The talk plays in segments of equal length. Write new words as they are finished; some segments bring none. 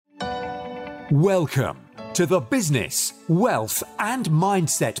Welcome to the Business, Wealth and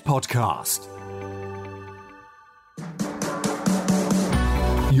Mindset Podcast.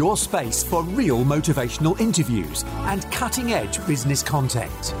 Your space for real motivational interviews and cutting-edge business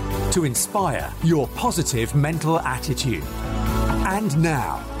content to inspire your positive mental attitude. And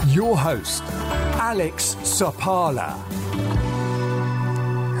now, your host, Alex Sapala.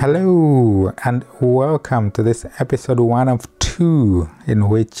 Hello and welcome to this episode 1 of 2 in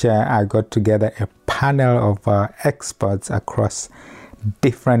which I got together a panel of experts across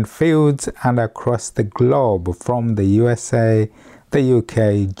different fields and across the globe from the USA, the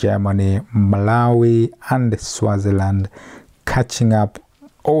UK, Germany, Malawi and Swaziland, catching up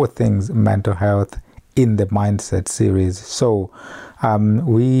all things mental health in the Mindset series. So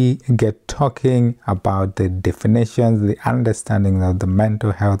we get talking about the definitions, the understanding of the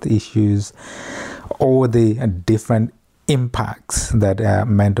mental health issues, all the different impacts that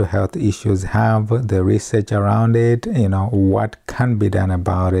mental health issues have, the research around it, what can be done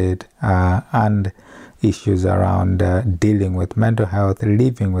about it, and issues around dealing with mental health,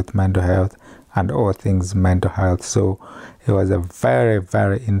 living with mental health, and all things mental health. So it was a very,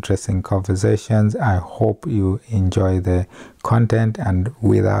 very interesting conversations. I hope you enjoy the content, and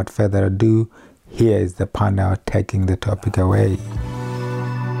without further ado, here is the panel taking the topic away.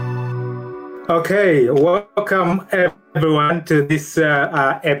 Okay, welcome everyone to this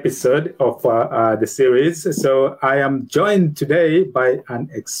episode of the series. So I am joined today by an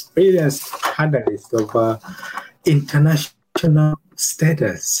experienced panelist of international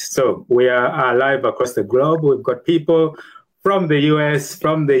status. So we are live across the globe. We've got people from the US,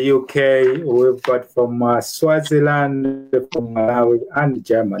 from the UK, we've got from Swaziland, from Malawi, and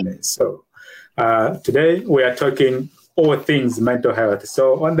Germany. So today we are talking all things mental health.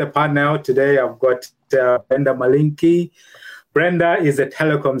 So on the panel today, I've got Brenda Malinki. Brenda is a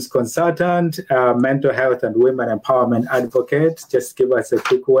telecoms consultant, mental health and women empowerment advocate. Just give us a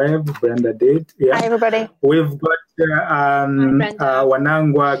quick wave. Brenda did. Yeah. Hi, everybody. We've got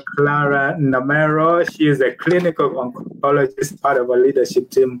Wanangwa Clara Namero. She is a clinical oncologist, part of a leadership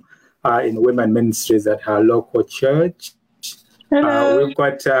team in women ministries at her local church. We've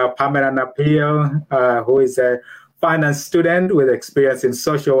got Pamela Napio, who is a finance student with experience in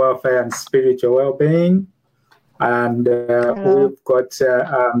social welfare and spiritual well-being. And we've got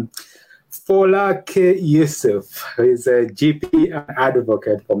Fola K. Yusuf, who is a GP and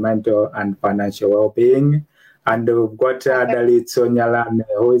advocate for mental and financial well-being. And we've got Dalitso Nyalane,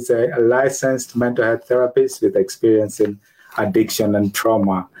 who is a licensed mental health therapist with experience in addiction and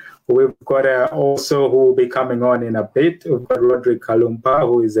trauma. We've got also, who will be coming on in a bit, we've got Roderick Kalumpa,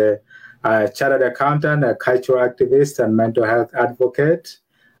 who is a chartered accountant, a cultural activist and mental health advocate.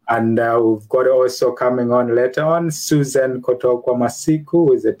 And we've got also coming on later on, Susan Kotokwa Masiku,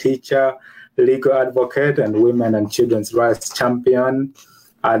 who is a teacher, legal advocate, and women and children's rights champion.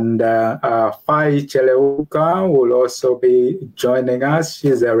 And Fai Cheleuka will also be joining us.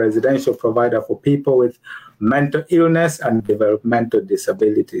 She's a residential provider for people with mental illness and developmental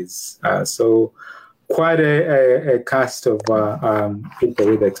disabilities. So quite a cast of people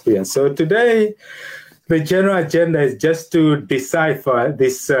with experience. So today, the general agenda is just to decipher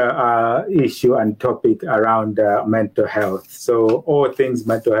this issue and topic around mental health. So all things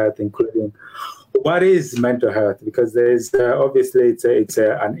mental health, including what is mental health, because there's obviously it's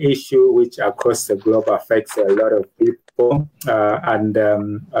an issue which across the globe affects a lot of people, and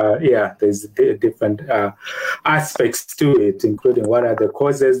there's different aspects to it, including what are the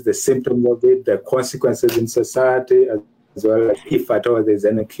causes, the symptoms of it, the consequences in society, as well as if at all there's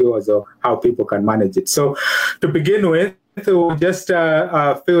any cures or how people can manage it. So to begin with, we'll just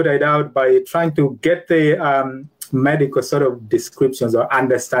filter it out by trying to get the medical sort of descriptions or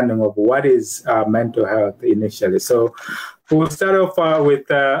understanding of what is mental health initially. So we'll start off with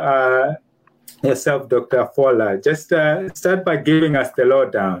yourself, Dr. Fola. Just start by giving us the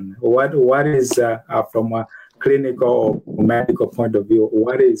lowdown. What is, from a clinical or medical point of view,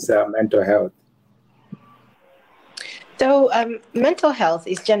 what is mental health? So mental health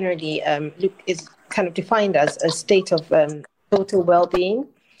is generally is kind of defined as a state of total well-being,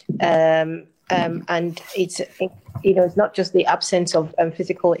 and it's it's not just the absence of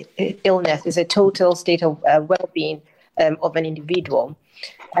physical illness; it's a total state of well-being of an individual,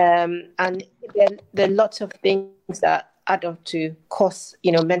 and there are lots of things that add up to cause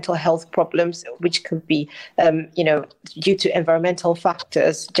mental health problems, which could be due to environmental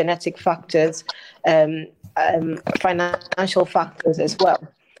factors, genetic factors. Financial factors as well,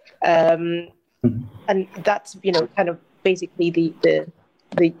 and that's kind of basically the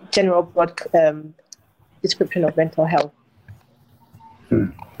general broad description of mental health.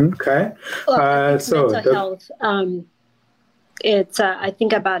 Okay. Well, mental health. It's I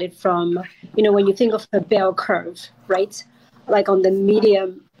think about it from, when you think of a bell curve, right? Like on the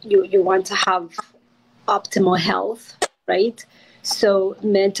medium, you want to have optimal health, right? So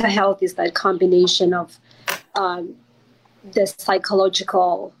mental health is that combination of the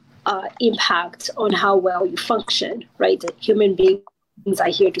psychological impact on how well you function, right? Human beings are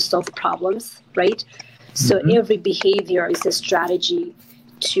here to solve problems, right? So every behavior is a strategy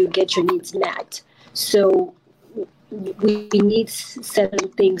to get your needs met. So we need certain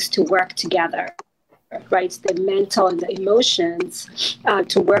things to work together, right? The mental and the emotions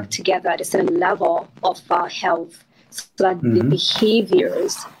to work together at a certain level of health, so that the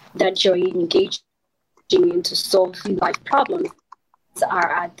behaviors that you're engaging in to solve life problems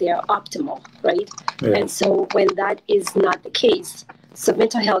are at their optimal, right? Yeah. And so when that is not the case, so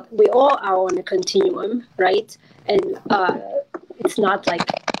mental health, we all are on a continuum, right? And it's not like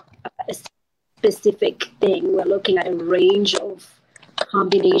a specific thing. We're looking at a range of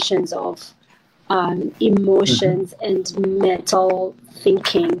combinations of emotions and mental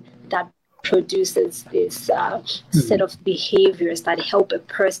thinking that produces this set of behaviors that help a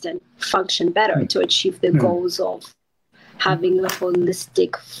person function better to achieve the goals of having a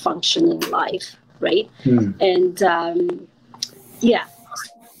holistic functioning life, right? And yeah.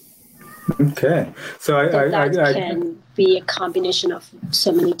 Okay. So that can be a combination of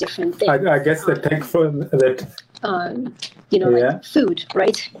so many different things. I guess the take from that. Like food,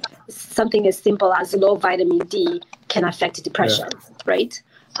 right? Something as simple as low vitamin D can affect depression, right?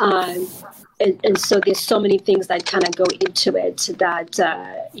 And so there's so many things that kind of go into it that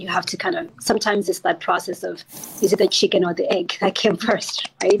you have to kind of, sometimes it's that process of, is it the chicken or the egg that came first,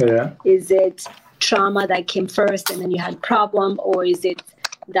 right? Yeah. Is it trauma that came first and then you had problem, or is it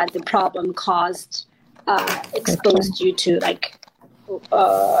that the problem exposed you to like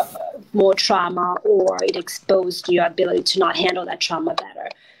more trauma, or it exposed your ability to not handle that trauma better?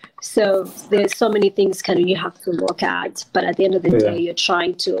 So there's so many things kind of you have to look at, but at the end of the day, you're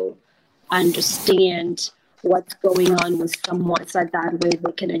trying to understand what's going on with someone so that way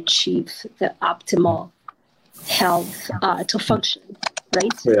they can achieve the optimal health to function,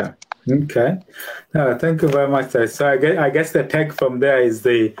 right? Yeah. Okay. Thank you very much. So I guess the take from there is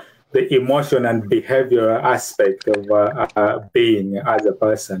the emotion and behavioral aspect of being as a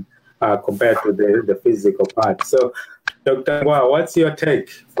person compared to the physical part. So, Dr. Ngwa, what's your take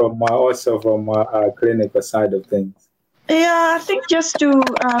from also from a clinical side of things? Yeah, I think just to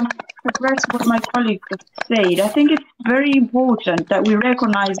address what my colleague said, I think it's very important that we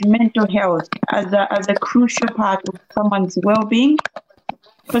recognize mental health as a crucial part of someone's well-being.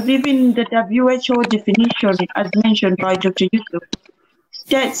 Because even the WHO definition, as mentioned by Dr. Yusuf,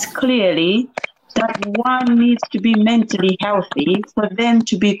 states clearly that one needs to be mentally healthy for them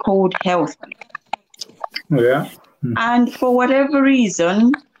to be called healthy. Yeah. And for whatever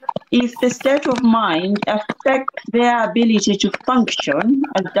reason, if the state of mind affects their ability to function,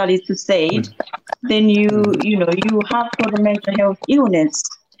 as Daliso said, then you have got a mental health illness.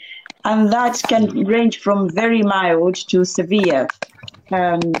 And that can range from very mild to severe.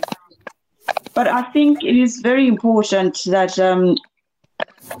 But I think it is very important that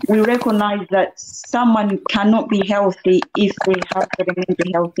we recognize that someone cannot be healthy if they have got a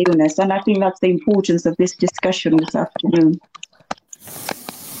mental health illness. And I think that's the importance of this discussion this afternoon.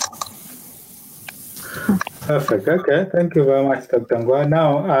 Perfect. Okay. Thank you very much, Dr. Ngwa.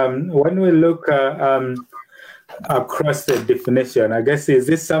 Now, when we look across the definition, I guess, is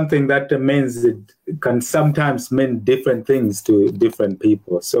this something that means it can sometimes mean different things to different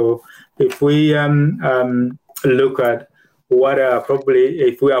people? So if we look at what are probably,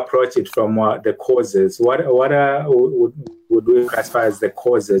 if we approach it from the causes, what would we classify as the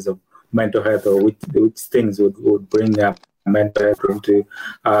causes of mental health, or which things would bring up mental health into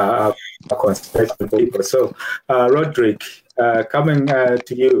a conversation for people? So, Roderick, coming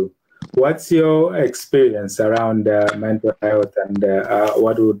to you, what's your experience around mental health, and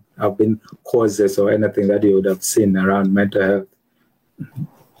what would have been causes or anything that you would have seen around mental health?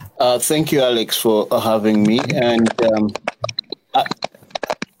 Thank you, Alex, for having me. And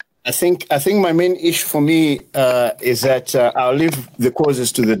I think my main issue for me is that I'll leave the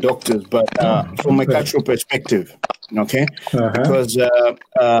causes to the doctors, but from a cultural perspective, okay? Because,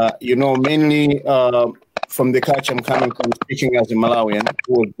 mainly from the culture I'm coming from, speaking as a Malawian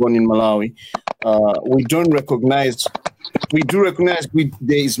who was born in Malawi, we do recognize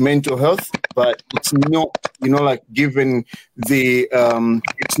there is mental health, but it's not, given the,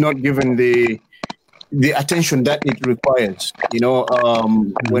 it's not given the the attention that it requires.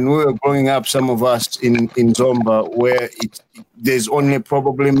 When we were growing up, some of us in Zomba, where there's only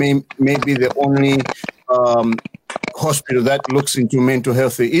probably maybe the only hospital that looks into mental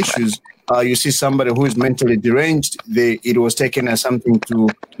health issues. You see somebody who is mentally deranged, it was taken as something to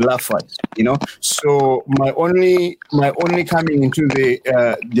laugh at, So my only coming into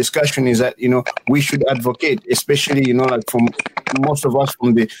the discussion is that, we should advocate, especially, like from most of us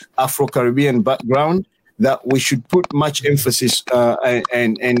from the Afro-Caribbean background, that we should put much emphasis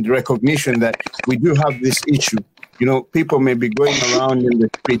and recognition that we do have this issue. People may be going around in the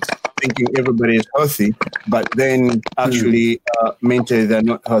streets thinking everybody is healthy, but then actually mentally they're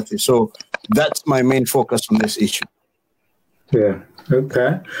not healthy. So that's my main focus on this issue. Yeah.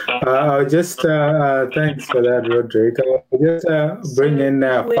 Okay. I'll just thanks for that, Rodrigo. I'll just bring in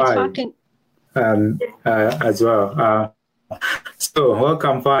Fai as well. So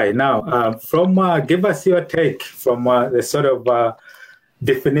welcome, Fai. Now, give us your take from the sort of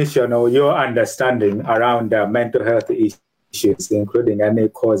definition or your understanding around mental health issues, including any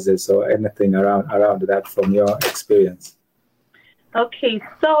causes or anything around that from your experience. Okay,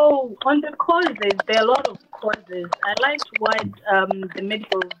 so on the causes, there are a lot of causes. I liked what the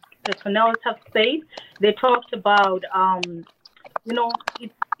medical personnel have said. They talked about,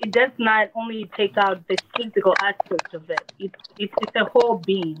 it does not only take out the physical aspect of it. It's a whole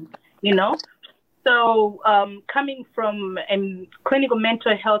being, So coming from a clinical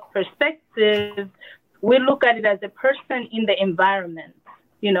mental health perspective, we look at it as a person in the environment,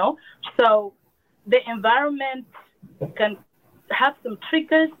 So the environment can have some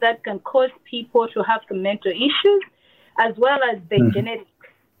triggers that can cause people to have some mental issues, as well as the genetics,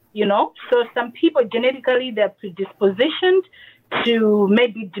 So some people genetically, they're predispositioned to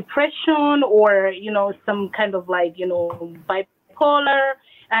maybe depression or, some kind of bipolar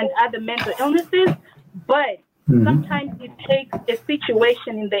and other mental illnesses. But sometimes it takes a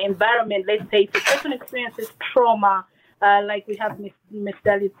situation in the environment. Let's say if a person experiences trauma, like we have Ms.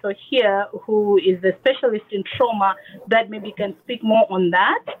 Dalitso here, who is a specialist in trauma, that maybe can speak more on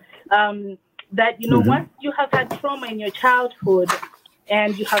that. Once you have had trauma in your childhood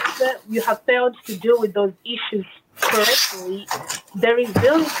and you have failed to deal with those issues correctly, the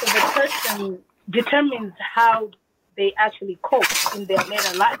resilience of the person determines how they actually cope in their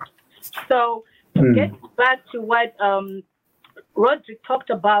later life. So to get back to what Roderick talked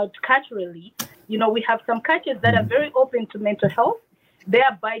about culturally, we have some cultures that are very open to mental health.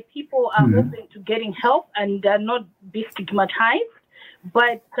 Thereby, people are open to getting help and not be stigmatized.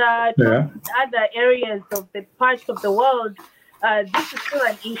 But other areas of the parts of the world, this is still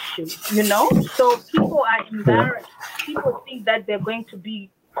an issue, So people are embarrassed. People think that they're going to be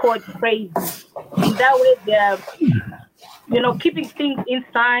called crazy. In that way, they're, keeping things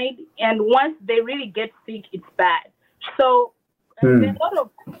inside. And once they really get sick, it's bad. So there's a lot of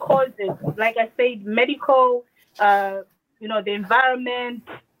causes, like I said, medical, the environment,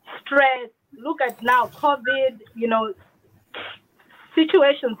 stress. Look at now COVID,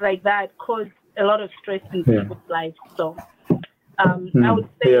 situations like that cause a lot of stress in people's lives. So I would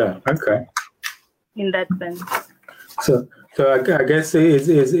say in that sense. So I guess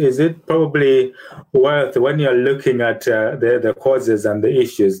is it probably worth, when you're looking at the causes and the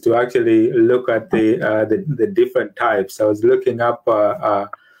issues, to actually look at the different types? I was looking up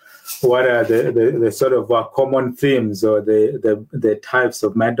what are the sort of common themes or the types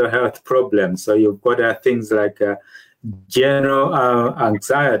of mental health problems. So you've got things like general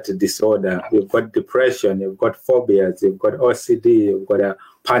anxiety disorder, you've got depression, you've got phobias, you've got OCD, you've got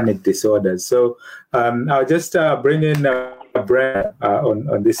panic disorders. So I'll just bring in Brad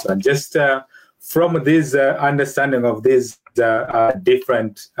on this one. Just from this understanding of these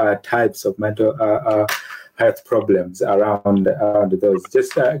different types of mental health problems around those,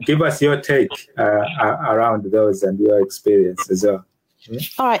 just give us your take around those and your experience as well.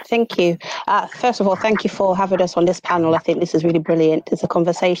 All right, thank you. First of all, thank you for having us on this panel. I think this is really brilliant. It's a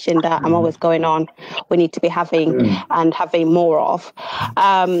conversation that I'm always going on. We need to be having and having more of.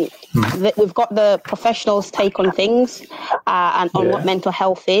 We've got the professionals' take on things and on what mental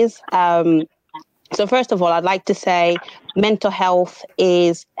health is. So first of all, I'd like to say mental health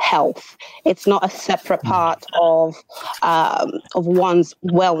is health. It's not a separate part of one's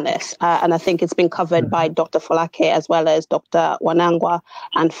wellness. And I think it's been covered by Dr. Folake as well as Dr. Wanangwa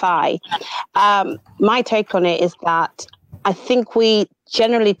and Fai. My take on it is that I think we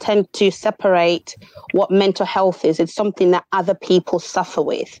generally tend to separate what mental health is. It's something that other people suffer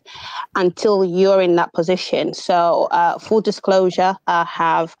with until you're in that position. So full disclosure, I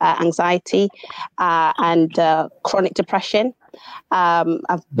have anxiety and chronic depression.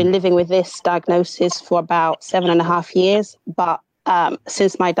 I've been living with this diagnosis for about 7.5 years, but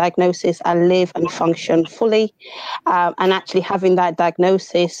since my diagnosis, I live and function fully. And actually having that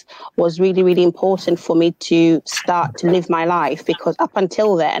diagnosis was really, really important for me to start to live my life, because up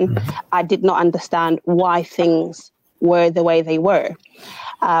until then, I did not understand why things were the way they were.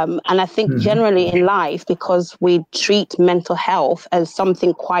 And I think generally in life, because we treat mental health as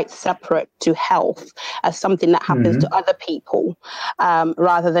something quite separate to health, as something that happens to other people,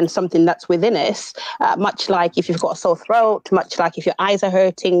 rather than something that's within us, much like if you've got a sore throat, much like if your eyes are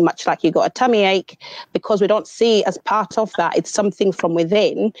hurting, much like you've got a tummy ache, because we don't see as part of that, it's something from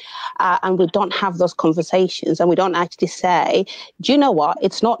within, and we don't have those conversations, and we don't actually say, do you know what,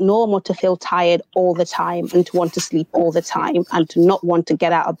 it's not normal to feel tired all the time and to want to sleep all the time and to not want to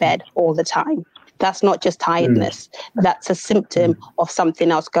get out of bed all the time. That's not just tiredness. That's a symptom of something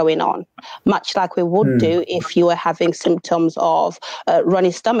else going on. Much like we would do if you were having symptoms of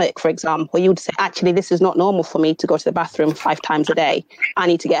runny stomach, for example. You would say, actually, this is not normal for me to go to the bathroom 5 times a day. I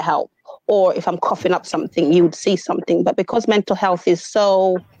need to get help. Or if I'm coughing up something, you would see something. But because mental health is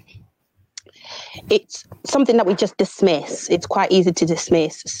so... it's something that we just dismiss. It's quite easy to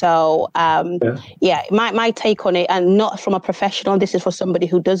dismiss. So, my take on it, and not from a professional, this is for somebody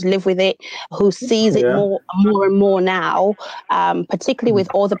who does live with it, who sees it more and more now, particularly with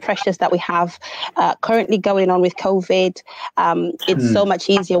all the pressures that we have currently going on with COVID. It's so much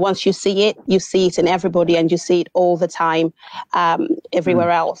easier. Once you see it in everybody, and you see it all the time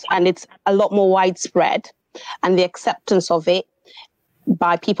everywhere else. And it's a lot more widespread, and the acceptance of it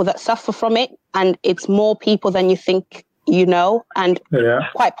by people that suffer from it, and it's more people than you think you know, and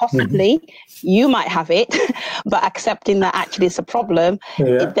quite possibly you might have it, but accepting that actually it's a problem,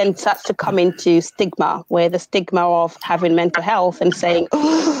 it then starts to come into stigma, where the stigma of having mental health and saying,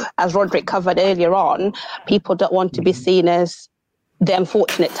 as Roderick covered earlier on, people don't want to be seen as the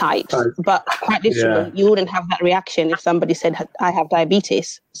unfortunate types, but quite literally, you wouldn't have that reaction if somebody said, I have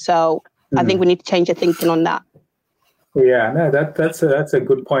diabetes. So I think we need to change your thinking on that. Yeah, no, that's a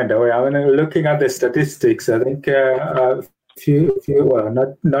good point. I mean, looking at the statistics, I think not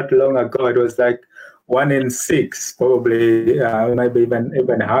long ago it was like 1 in 6, probably maybe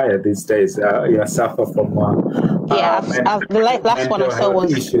even higher these days. You suffer from the last one I saw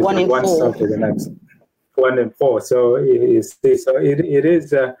was 1 in 4. 1 in 4. So you see, so it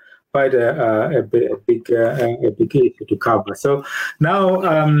is quite a big issue to cover. So now,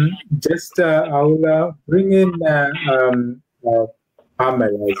 I'll bring in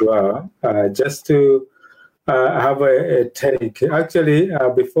Pamela as well, just to have a take. Actually,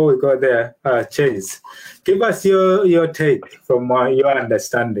 before we go there, Chase, give us your take from your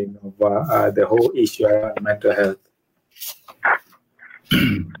understanding of the whole issue around mental health.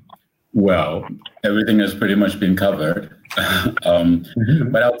 Well, everything has pretty much been covered. But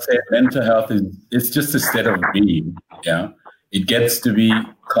I would say mental health it's just a state of being. Yeah, it gets to be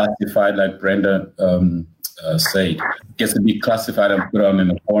classified, like Brenda said, it gets to be classified and put on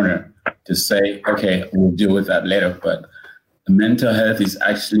in a corner to say, okay, we'll deal with that later. But mental health is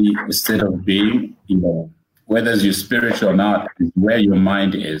actually a state of being. Whether you're spiritual or not, is where your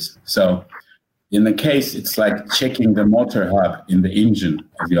mind is. So in the case, it's like checking the motor hub in the engine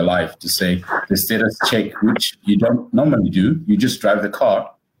of your life to say the status check, which you don't normally do. You just drive the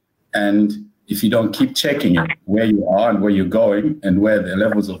car. And if you don't keep checking it, where you are and where you're going and where the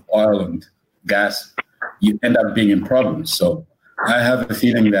levels of oil and gas, you end up being in problems. So I have a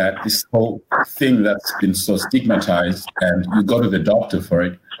feeling that this whole thing that's been so stigmatized, and you go to the doctor for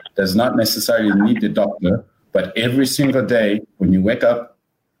it, does not necessarily need the doctor, but every single day when you wake up,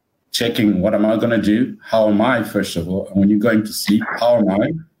 checking what am I going to do? How am I, first of all? And when you're going to sleep, how am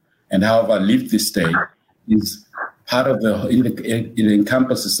I? And how have I lived this day? Is part of it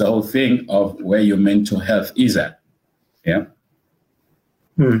encompasses the whole thing of where your mental health is at. Yeah.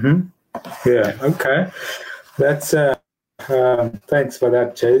 Yeah. Okay. That's thanks for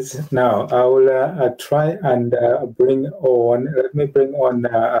that, Chase. Now I will try and bring on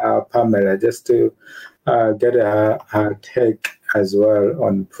Pamela just to get her take as well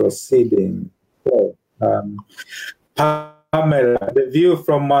on proceeding. So, Pamela, the view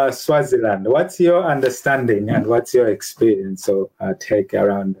from Swaziland, what's your understanding and what's your experience or take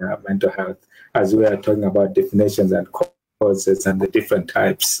around mental health as we are talking about definitions and causes and the different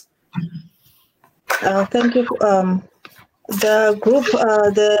types? Thank you. The group,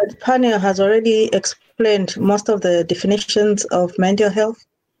 the panel has already explained most of the definitions of mental health.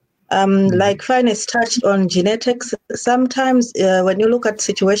 Like Finance touched on genetics. Sometimes when you look at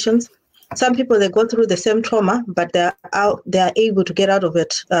situations, some people, they go through the same trauma, but they are able to get out of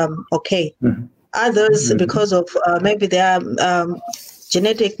it okay. Others, because of maybe their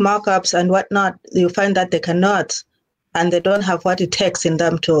genetic markups and whatnot, you find that they cannot, and they don't have what it takes in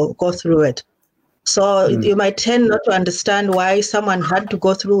them to go through it. So you might tend not to understand why someone had to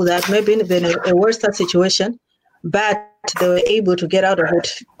go through that, maybe in a worse situation, but they were able to get out of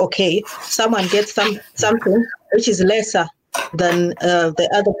it. Okay, someone gets something which is lesser than the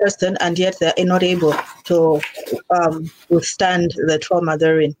other person, and yet they're not able to withstand the trauma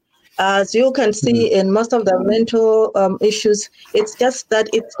they're in. As you can see in most of the mental issues, it's just that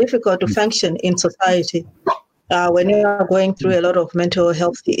it's difficult to function in society when you are going through a lot of mental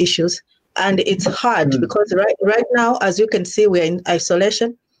health issues. And it's hard because right now, as you can see, we're in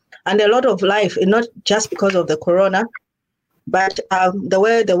isolation, and a lot of life, not just because of the corona, but the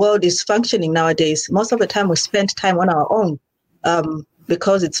way the world is functioning nowadays. Most of the time we spend time on our own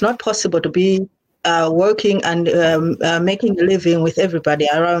because it's not possible to be working and making a living with everybody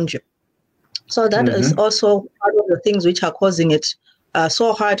around you. So that is also part of the things which are causing it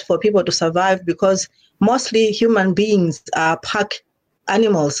so hard for people to survive, because mostly human beings are pack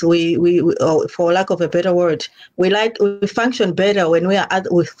animals. We for lack of a better word, we function better when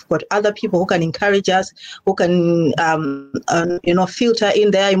we've got other people who can encourage us, who can filter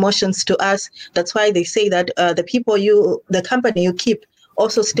in their emotions to us. That's why they say that the company you keep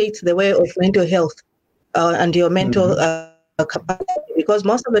also states the way of mental health and your mental capacity. Because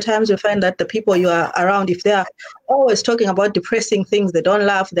most of the times you find that the people you are around, if they are always talking about depressing things, they don't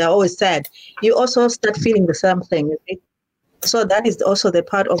laugh, they're always sad, you also start feeling the same thing. So that is also the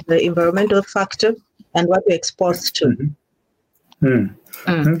part of the environmental factor and what we're exposed to.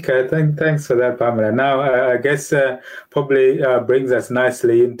 Okay, thanks for that, Pamela. Now, I guess probably brings us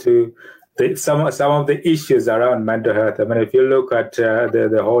nicely into some of the issues around mental health. I mean, if you look at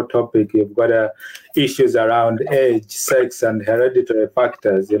the whole topic, you've got issues around age, sex, and hereditary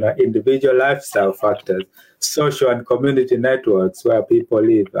factors, individual lifestyle factors, social and community networks where people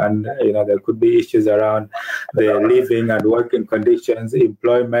live, and there could be issues around the living and working conditions,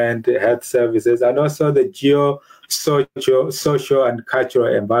 employment, health services, and also the social and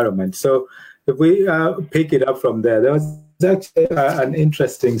cultural environment. So if we pick it up from there was actually an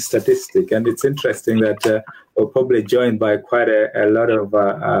interesting statistic, and it's interesting that we're probably joined by quite a lot of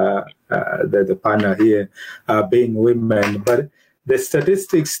the panel here being women, but the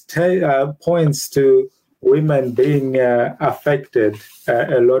statistics points to women being affected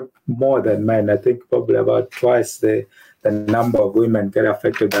a lot more than men. I think probably about twice the number of women get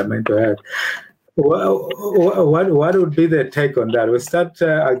affected by mental health. Well, what would be the take on that? We'll start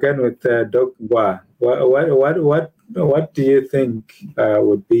again with Dr. Ngwa. What do you think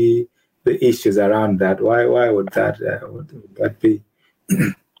would be the issues around that? Why would that be?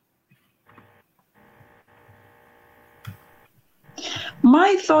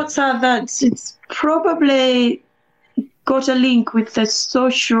 My thoughts are that it's probably got a link with the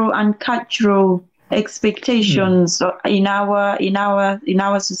social and cultural expectations in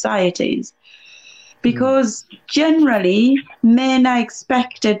our societies, because generally men are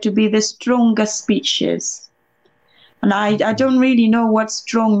expected to be the stronger species, and I don't really know what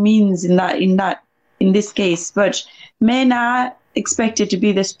strong means in this case, but men are expected to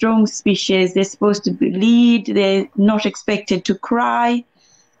be the strong species. They're supposed to lead. They're not expected to cry.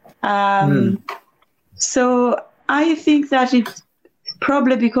 So I think that it's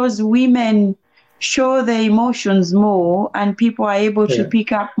probably because women show their emotions more, and people are able to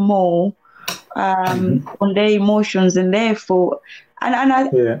pick up more on their emotions, and therefore,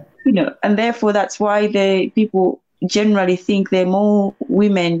 and therefore that's why the people generally think they're more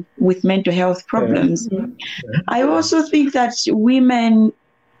women with mental health problems. I also think that women,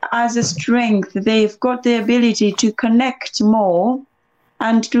 as a strength, they've got the ability to connect more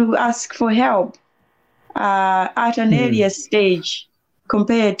and to ask for help at an earlier stage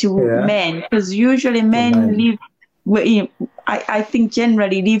compared to men, because usually men live, I think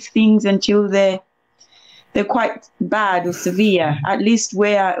generally leave things until they're quite bad or severe, at least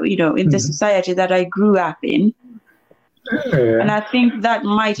where, in the society that I grew up in. And I think that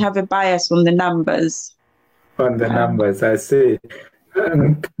might have a bias on the numbers. On the numbers, I see.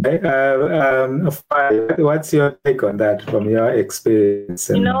 What's your take on that from your experience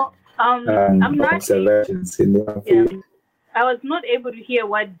and observations in your field? I was not able to hear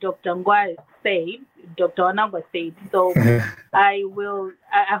what Dr. Ngwa said, Dr. Onangwa said. So I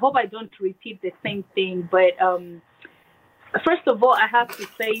hope I don't repeat the same thing. But first of all, I have to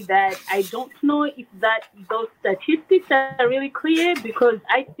say that I don't know if those statistics are really clear, because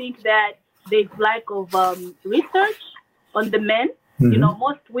I think that there's lack of research on the men.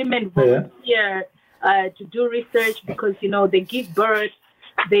 Most women volunteer to do research because, they give birth,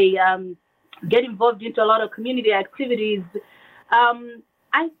 they get involved into a lot of community activities.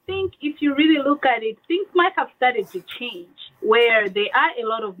 I think if you really look at it, things might have started to change, where there are a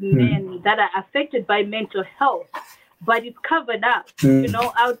lot of men that are affected by mental health, but it's covered up. You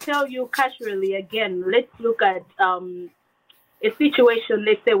know, I'll tell you casually again, let's look at a situation,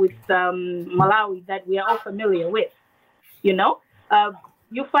 let's say with Malawi, that we are all familiar with. You know,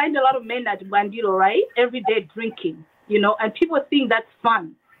 you find a lot of men at Bandito, right? Every day drinking, you know, and people think that's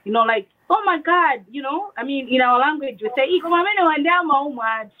fun. You know, like, oh my God, you know, I mean, in our language, we say, you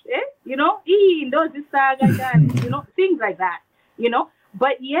know, you know, things like that, you know,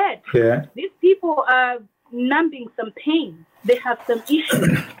 but yet these people are numbing some pain. They have some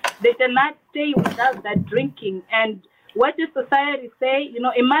issues. They cannot stay without that drinking. And what does society say? You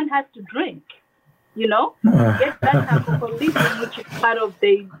know, a man has to drink, you know, get that alcoholism, which is part of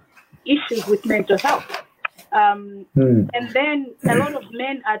the issues with mental health. And then a lot of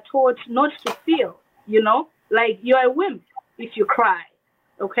men are taught not to feel, you know, like you're a wimp if you cry,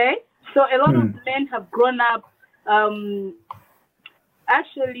 okay? So a lot of men have grown up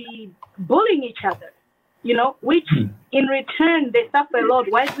actually bullying each other, you know, which in return they suffer a lot.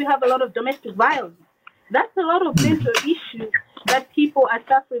 Why do we have a lot of domestic violence? That's a lot of mental issues that people are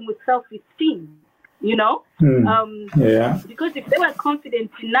suffering with self-esteem, you know? Because if they were confident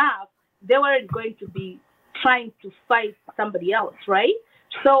enough, they weren't going to be trying to fight somebody else, right?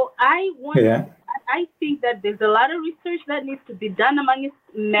 So I think that there's a lot of research that needs to be done among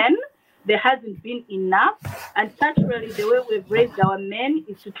men. There hasn't been enough. And culturally, the way we've raised our men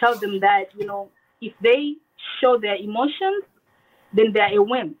is to tell them that, you know, if they show their emotions, then they're a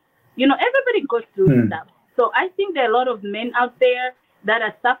wimp. You know, everybody goes through stuff. So I think there are a lot of men out there that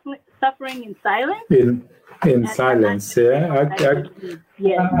are suffering in silence. In silence, actually, I've got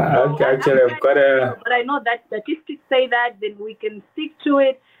a. But I know that statistics say that, then we can stick to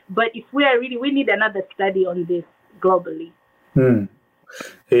it. But if we need another study on this globally.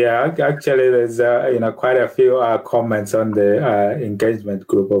 Yeah, actually, there's quite a few comments on the engagement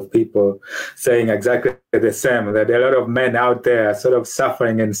group of people saying exactly the same, that a lot of men out there are sort of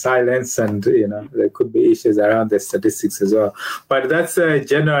suffering in silence, and you know there could be issues around the statistics as well. But that's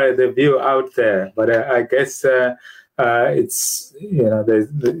generally the view out there. But I guess it's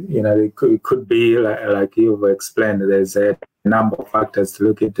it could be like you've explained. There's a number of factors to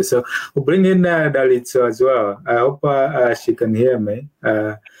look into. So we'll bring in Dalitso as well. I hope she can hear me.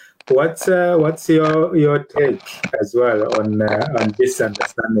 What's your take as well on this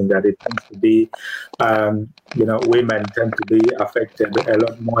understanding that it tends to be, women tend to be affected a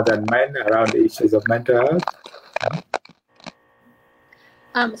lot more than men around the issues of mental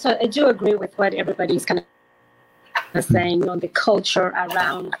health? So I do agree with what everybody's kind of saying on the culture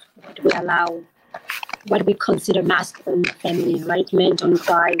around what we allow, what we consider masculine, feminine, right? Men don't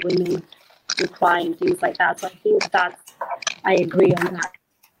cry, women do cry, and things like that. So I think I agree on that.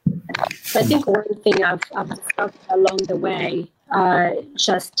 But I think one thing I've discovered along the way,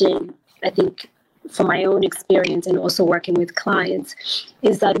 Justin, I think from my own experience and also working with clients,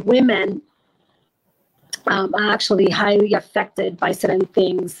 is that women are actually highly affected by certain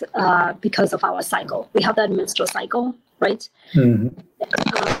things because of our cycle. We have that menstrual cycle, right?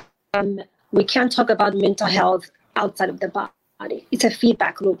 We can't talk about mental health outside of the body. It's a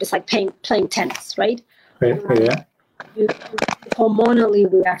feedback loop. It's like playing tennis, right? Hormonally,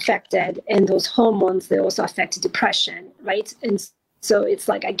 we're affected, and those hormones, they also affect depression, right? And so it's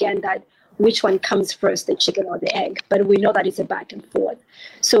like, again, that which one comes first, the chicken or the egg? But we know that it's a back and forth.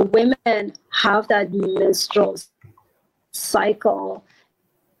 So women have that menstrual cycle,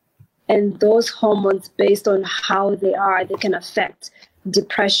 and those hormones, based on how they are, they can affect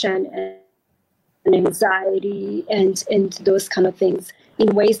depression and anxiety and those kind of things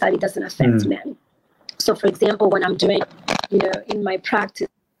in ways that it doesn't affect men. So, for example, when I'm doing, in my practice,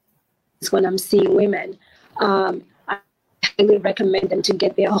 when I'm seeing women, I highly recommend them to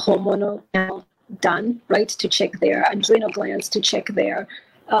get their hormonal done, right? To check their adrenal glands, to check their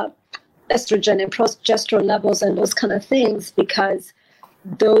estrogen and progesterone levels and those kind of things, because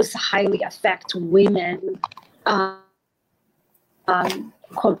those highly affect women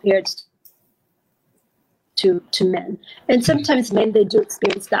compared to men. And sometimes men, they do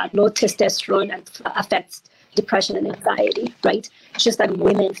experience that low testosterone and affects depression and anxiety, right? It's just that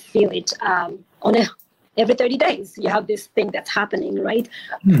women feel it every 30 days. You have this thing that's happening, right?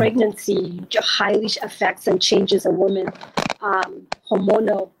 Pregnancy highly affects and changes a woman's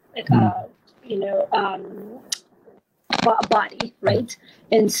hormonal, body, right?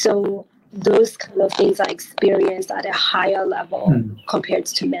 And so those kind of things are experienced at a higher level compared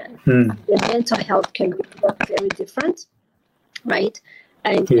to men. The mental health can look very different, right?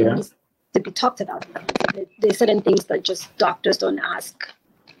 And to be talked about. There's certain things that just doctors don't ask.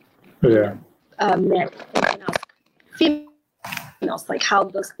 Yeah. Men can ask females, like how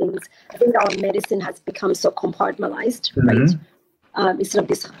those things. I think our medicine has become so compartmentalized, right? Instead of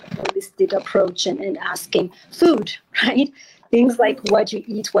this holistic approach and asking food, right? Things like what you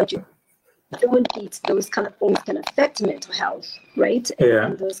eat, what you don't eat, those kind of things can affect mental health, right?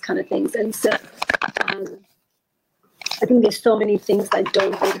 And those kind of things. And so I think there's so many things that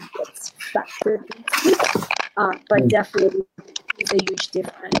don't really get factored into, but definitely it's a huge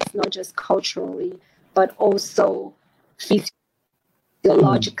difference, not just culturally, but also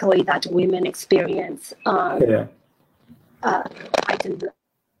physiologically that women experience heightened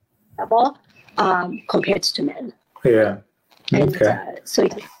level compared to men. Yeah. And so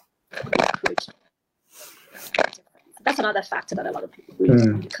that's another factor that a lot of people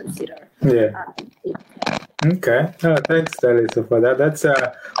really consider. Okay. Thanks, Dalisa, for that. That's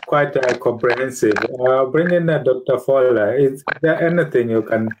quite comprehensive. Bring in Dr. Fowler. Is there anything you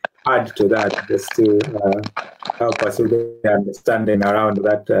can add to that, just to help us with the understanding around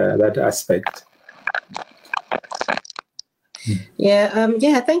that aspect?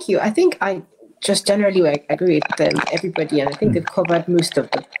 Yeah, thank you. I think I just generally agree with everybody, and I think they've covered most of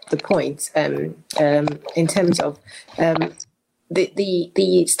the points in terms of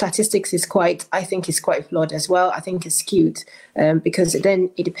the statistics is quite flawed as well. I think it's skewed because then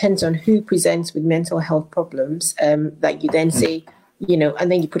it depends on who presents with mental health problems that you then say,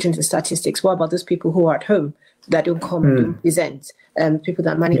 and then you put into the statistics. What about those people who are at home that don't come and don't present? People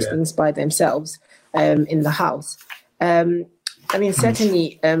that manage things by themselves in the house. I mean,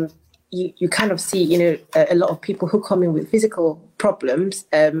 certainly, you kind of see, a lot of people who come in with physical problems,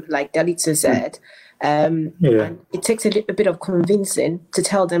 like Dalisa said. And it takes a little bit of convincing to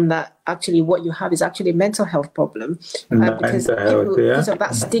tell them that actually what you have is actually a mental health problem. Because of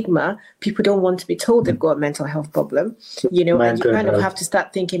that stigma, people don't want to be told they've got a mental health problem, and you kind of have to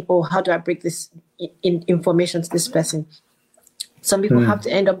start thinking, oh, how do I break this information to this person? Some people have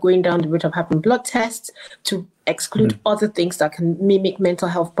to end up going down the route of having blood tests to exclude other things that can mimic mental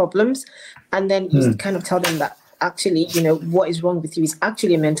health problems. And then you kind of tell them that actually, what is wrong with you is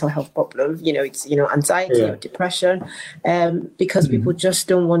actually a mental health problem. It's, anxiety or depression, because people just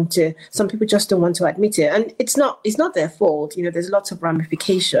don't want to, some people just don't want to admit it. And it's not their fault. There's lots of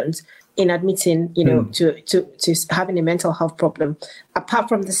ramifications in admitting, to having a mental health problem. Apart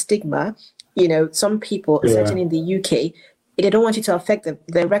from the stigma, some people, certainly in the UK, they don't want it to affect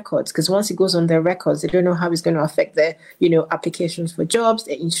their records, because once it goes on their records, they don't know how it's going to affect their, applications for jobs,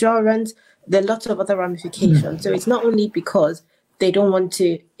 their insurance. There are lots of other ramifications. So it's not only because they don't want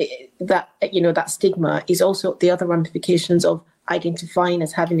to, that stigma is also the other ramifications of identifying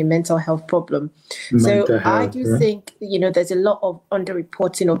as having a mental health problem. I do think, there's a lot of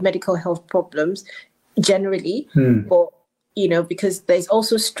underreporting of medical health problems generally, but, because there's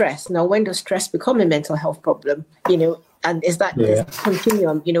also stress. Now, when does stress become a mental health problem? And is that this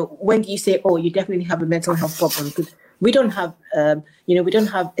continuum? When do you say, oh, you definitely have a mental health problem? Because we don't have, we don't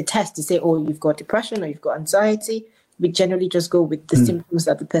have a test to say, oh, you've got depression or you've got anxiety. We generally just go with the symptoms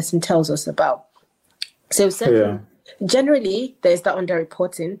that the person tells us about. So generally, there's that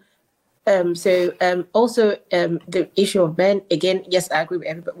underreporting. Also, the issue of men, again, yes, I agree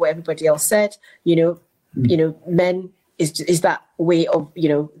with what everybody else said. Men is that way of,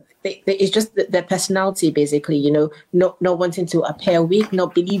 it's just their personality, basically, not wanting to appear weak,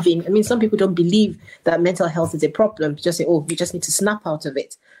 not believing. I mean, some people don't believe that mental health is a problem. Just say, oh, you just need to snap out of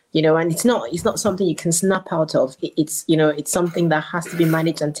it, and it's not something you can snap out of. It's something that has to be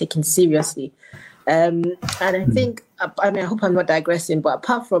managed and taken seriously. And I think, I hope I'm not digressing, but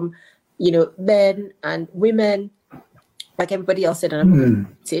apart from, men and women, like everybody else said, and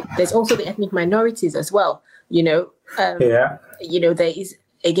there's also the ethnic minorities as well, there is,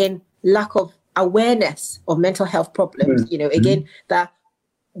 again, lack of awareness of mental health problems, again, that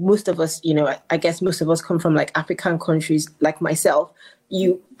most of us, I guess most of us come from like African countries like myself.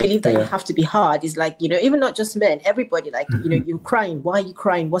 You believe that you have to be hard. It's like, even not just men, everybody, like, you're crying. Why are you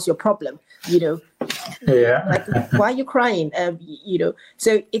crying? What's your problem? Like, why are you crying?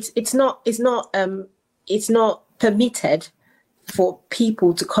 So it's not permitted for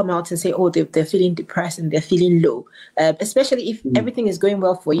people to come out and say, oh, they're feeling depressed and they're feeling low, especially if everything is going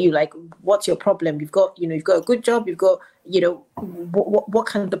well for you. Like, what's your problem? You've got a good job. You've got, what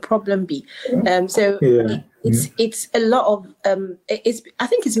can the problem be? It's a lot of, I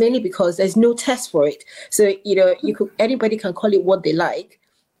think it's mainly because there's no test for it. So, anybody can call it what they like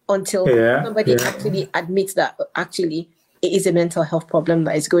until somebody actually admits that actually it is a mental health problem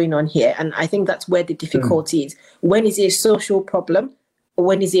that is going on here. And I think that's where the difficulty is. When is it a social problem?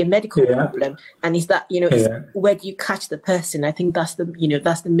 when is it a medical problem, and is that where do you catch the person? I think that's the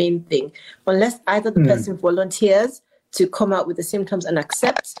main thing. Unless either the person volunteers to come out with the symptoms and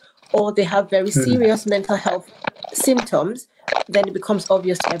accepts, or they have very serious mental health symptoms, then it becomes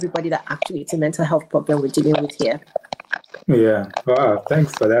obvious to everybody that actually it's a mental health problem we're dealing with here. Yeah, wow,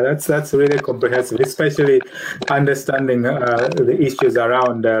 thanks for that. That's really comprehensive, especially understanding the issues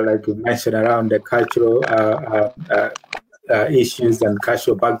around, like you mentioned, around the cultural issues and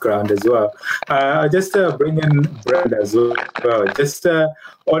cultural background as well. Just bring in Brenda as well, just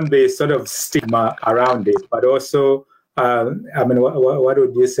on the sort of stigma around it, but also, what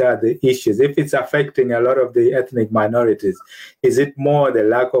would you say are the issues? If it's affecting a lot of the ethnic minorities, is it more the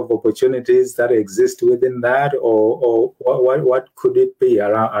lack of opportunities that exist within that, or what could it be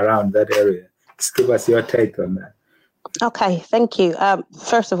around that area? Just give us your take on that. Okay, thank you.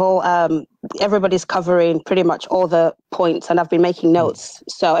 First of all, everybody's covering pretty much all the points, and I've been making notes.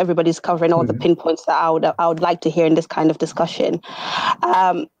 So everybody's covering all the pinpoints that I would like to hear in this kind of discussion.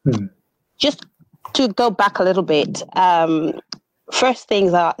 Just to go back a little bit, first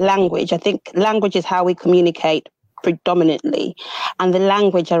things are language. I think language is how we communicate predominantly, and the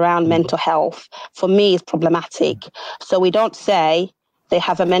language around mental health for me is problematic. So we don't say they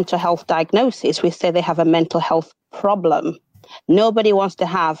have a mental health diagnosis, we say they have a mental health problem. Nobody wants to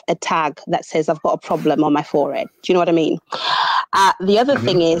have a tag that says I've got a problem on my forehead. Do you know what I mean? The other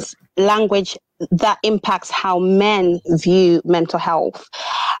thing is language that impacts how men view mental health.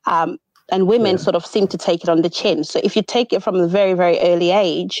 And women sort of seem to take it on the chin. So if you take it from a very, very early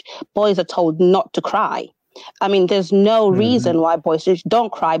age, boys are told not to cry. I mean, there's no reason why boys don't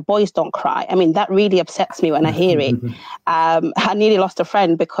cry. Boys don't cry. I mean, that really upsets me when I hear it. I nearly lost a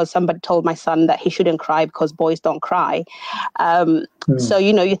friend because somebody told my son that he shouldn't cry because boys don't cry. So,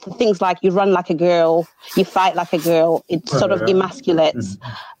 things like you run like a girl, you fight like a girl, it sort of emasculates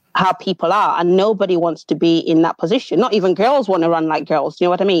how people are, and nobody wants to be in that position. Not even girls want to run like girls. You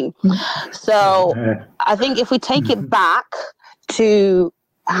know what I mean? So I think if we take it back to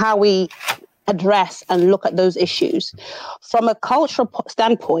how we address and look at those issues from a cultural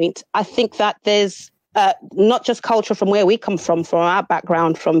standpoint, I think that there's not just culture from where we come from our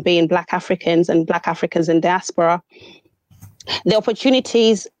background, from being Black Africans and Black Africans in diaspora. The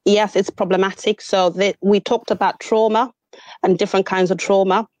opportunities, yes, it's problematic. So we talked about trauma and different kinds of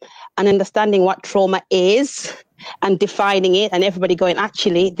trauma, and understanding what trauma is and defining it, and everybody going,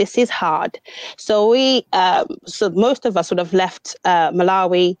 actually, this is hard. So so most of us would have left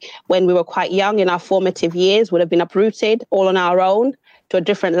Malawi when we were quite young, in our formative years, would have been uprooted all on our own to a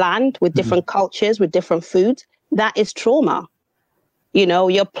different land with different cultures, with different foods. That is trauma.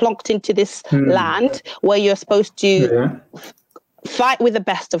 You're plonked into this land where you're supposed to fight with the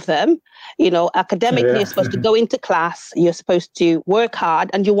best of them. Academically, you're supposed to go into class, you're supposed to work hard,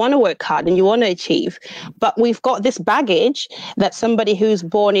 and you want to work hard and you want to achieve. But we've got this baggage that somebody who's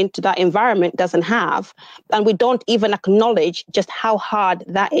born into that environment doesn't have. And we don't even acknowledge just how hard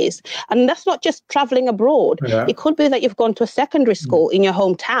that is. And that's not just traveling abroad. It could be that you've gone to a secondary school in your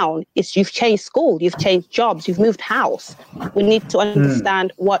hometown. You've changed school, you've changed jobs, you've moved house. We need to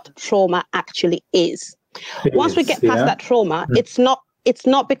understand what trauma actually is. Once we get past that trauma, it's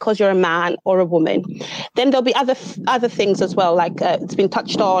not because you're a man or a woman. Then there'll be other things as well, like it's been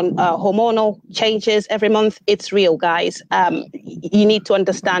touched on, hormonal changes every month. It's real, guys. You need to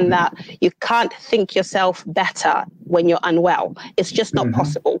understand that you can't think yourself better when you're unwell. It's just not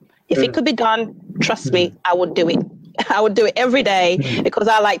possible. If it could be done, trust me, I would do it. I would do it every day because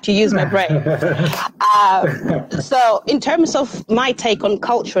I like to use my brain. So in terms of my take on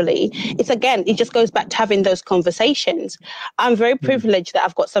culturally, it just goes back to having those conversations. I'm very privileged that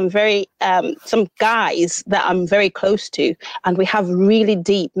I've got some guys that I'm very close to, and we have really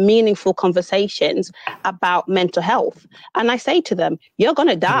deep, meaningful conversations about mental health. And I say to them, you're going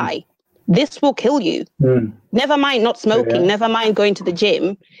to die. This will kill you. Never mind not smoking, never mind going to the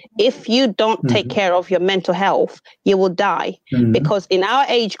gym. If you don't take care of your mental health, you will die. Because in our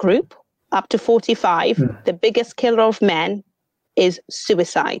age group, up to 45, the biggest killer of men is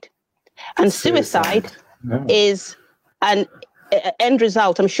suicide. And suicide is an end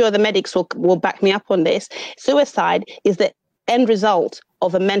result. I'm sure the medics will back me up on this. Suicide is the end result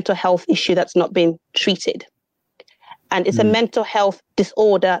of a mental health issue that's not been treated. And it's a mental health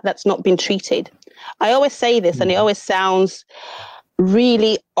disorder that's not been treated. I always say this, and it always sounds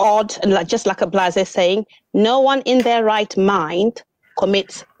really odd, and just like a blasé saying, no one in their right mind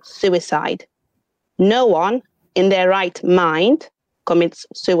commits suicide. No one in their right mind commits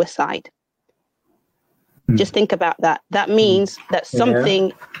suicide. Just think about that. That means that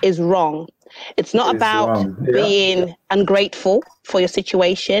something is wrong. It's not about being ungrateful for your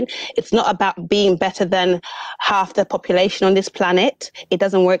situation. It's not about being better than half the population on this planet. It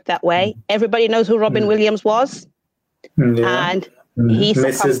doesn't work that way. Everybody knows who Robin Williams was. And he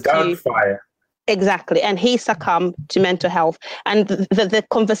Mrs. Doubtfire. Exactly. And he succumbed to mental health. And the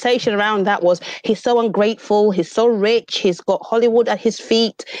conversation around that was, he's so ungrateful. He's so rich. He's got Hollywood at his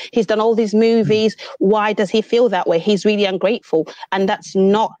feet. He's done all these movies. Why does he feel that way? He's really ungrateful. And that's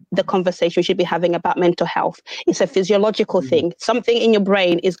not the conversation we should be having about mental health. It's a physiological thing. Something in your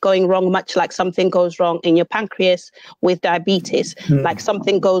brain is going wrong, much like something goes wrong in your pancreas with diabetes, like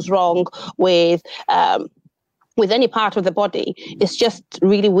something goes wrong with any part of the body. It's just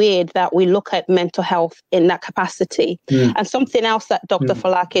really weird that we look at mental health in that capacity. And something else that Dr.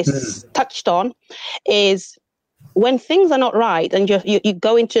 Foulakis touched on is when things are not right and you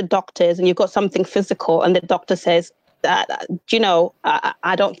go into doctors and you've got something physical and the doctor says,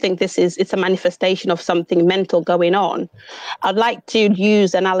 I don't think it's a manifestation of something mental going on. I'd like to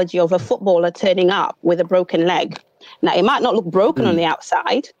use the analogy of a footballer turning up with a broken leg. Now, it might not look broken on the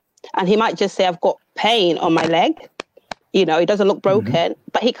outside, and he might just say, I've got pain on my leg. It doesn't look broken,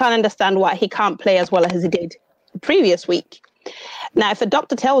 but he can't understand why he can't play as well as he did the previous week. Now, if a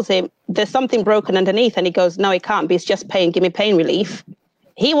doctor tells him there's something broken underneath and he goes, no, it can't be, it's just pain, give me pain relief,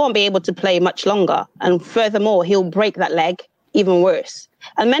 he won't be able to play much longer. And furthermore, he'll break that leg even worse.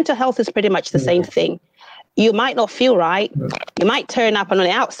 And mental health is pretty much the same thing. You might not feel right. You might turn up and on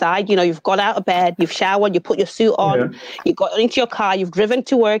the outside, you've got out of bed, you've showered, you put your suit on, you got into your car, you've driven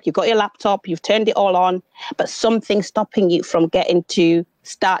to work, you've got your laptop, you've turned it all on, but something's stopping you from getting to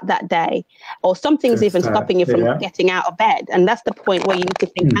start that day, or something's even stopping you from getting out of bed. And that's the point where you need to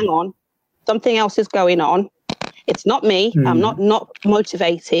think, hang on, something else is going on. It's not me. I'm not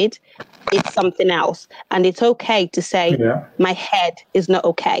motivated. It's something else. And it's okay to say, my head is not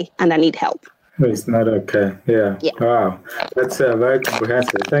okay and I need help. It's not okay. Yeah. Wow. That's very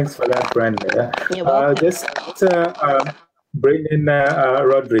comprehensive. Thanks for that, Brenda. You're welcome. Just bring in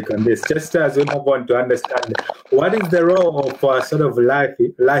Roderick on this, just as we move on to understand what is the role of sort of life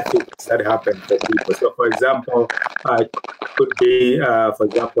events that happen for people. So, for example, it could be, for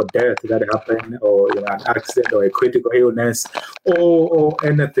example, death that happen, or an accident, or a critical illness, or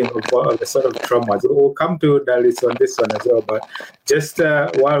anything of the sort of traumas. We'll come to Dalit on this one as well, but just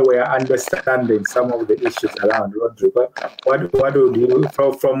while we are understanding some of the issues around Roderick, what would you,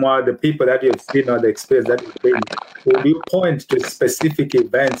 from the people that you've seen or the experience that you've been, would you point to specific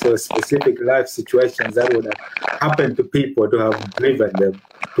events or specific life situations that would have happened to people to have driven them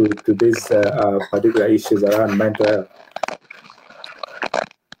to these particular issues around mental health?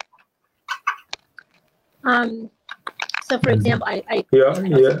 So, for example, I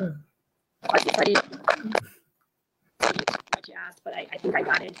didn't what you asked, but I think I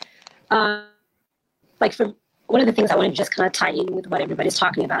got it. Like, from one of the things I want to just kind of tie in with what everybody's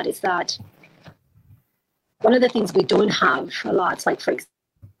talking about is that one of the things we don't have a lot, like, for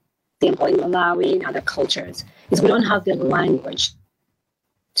example, in Malawi and other cultures, is we don't have the language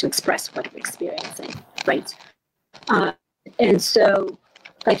to express what we're experiencing, right? And so,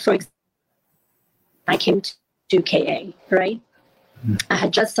 like, for example, I came to KA, right? I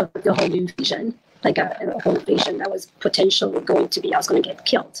had just suffered a whole new vision, like a whole vision that was potentially going to be, I was going to get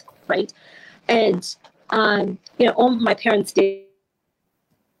killed, right? And, all my parents did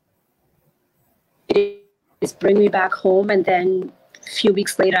is bring me back home, and then a few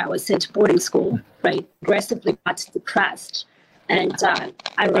weeks later I was sent to boarding school, right? Aggressively got depressed. And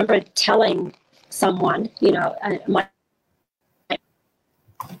I remember telling someone, my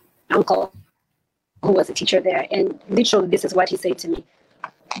uncle, who was a teacher there, and literally this is what he said to me: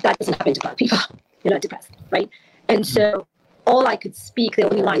 that doesn't happen to Black people, you're not depressed, right? And so all I could speak, the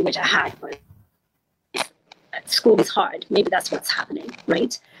only language I had was, school is hard, maybe that's what's happening,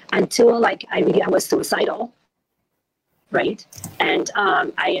 right? Until I was suicidal, right? And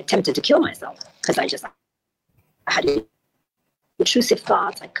I attempted to kill myself because I had intrusive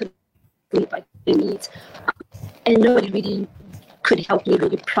thoughts. I couldn't sleep, I couldn't eat, and nobody really could help me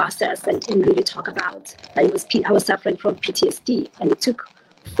really process and really talk about that. I was suffering from PTSD, and it took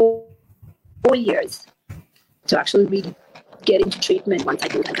 4 years to actually really get into treatment once I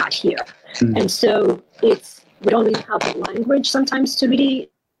think I got here. And so we don't really have the language sometimes to really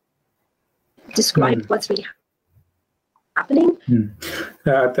describe what's really happening.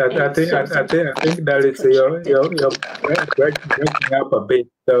 I think that it's you're breaking up a bit.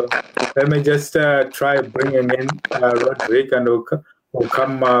 So let me just try bringing in Roderick, and we'll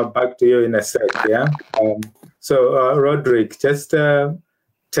come back to you in a sec. Yeah. So Roderick, just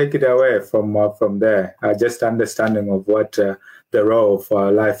take it away from there. Just understanding of what the role of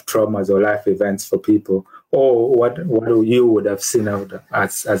life traumas or life events for people, or what you would have seen out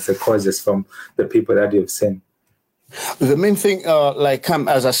as the causes from the people that you've seen. The main thing,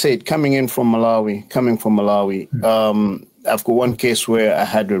 as I said, coming from Malawi, I've got one case where I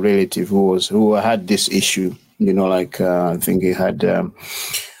had a relative who had this issue. I think he had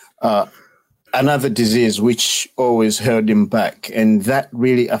another disease which always held him back, and that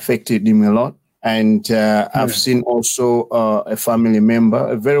really affected him a lot. And I've seen also a family member,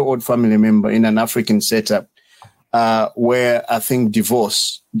 a very old family member in an African setup, where I think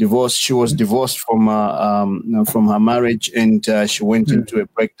divorce. She was divorced from her marriage, and she went into a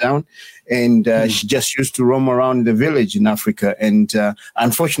breakdown, and she just used to roam around the village in Africa. And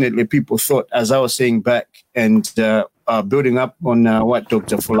unfortunately, people thought, as I was saying back, and building up on what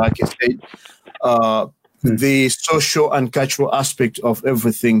Dr. Fulaki said, the social and cultural aspect of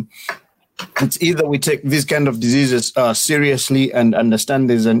everything. It's either we take these kind of diseases seriously and understand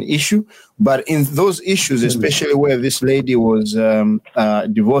there's an issue, but in those issues, especially where this lady was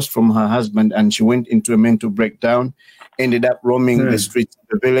divorced from her husband and she went into a mental breakdown, ended up roaming the streets of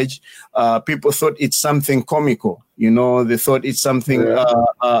the village, people thought it's something comical. They thought it's something, to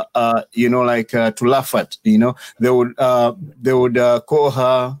laugh at. They would call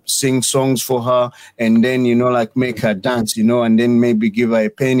her, sing songs for her, and then, make her dance, and then maybe give her a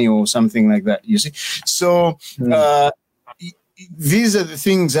penny or something like that, you see. So these are the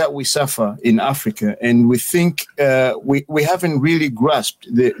things that we suffer in Africa, and we think we haven't really grasped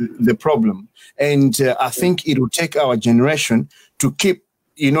the problem. And I think it will take our generation to keep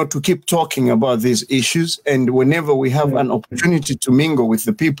talking about these issues. And whenever we have an opportunity to mingle with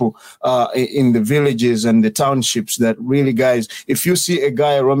the people in the villages and the townships, that really, guys, if you see a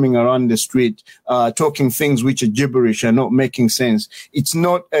guy roaming around the street talking things which are gibberish and not making sense, it's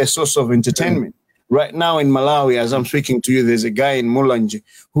not a source of entertainment. Right now in Malawi, as I'm speaking to you, there's a guy in Mulanje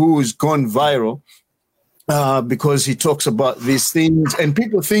who's gone viral because he talks about these things, and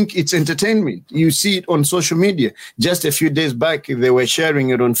people think it's entertainment. You see it on social media. Just a few days back, they were sharing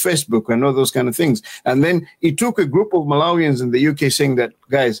it on Facebook and all those kind of things. And then it took a group of Malawians in the UK saying that,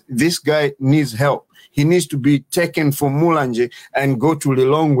 guys, this guy needs help. He needs to be taken from Mulanje and go to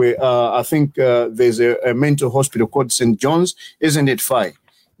Lilongwe. I think there's a mental hospital called St. John's, isn't it, Fai?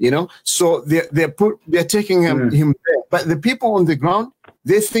 So they're taking him there. But the people on the ground,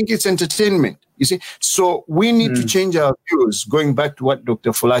 they think it's entertainment. You see, so we need to change our views. Going back to what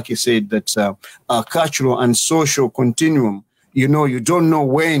Dr. Fulaki said, that our cultural and social continuum, you don't know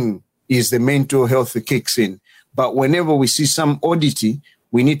when is the mental health kicks in. But whenever we see some oddity,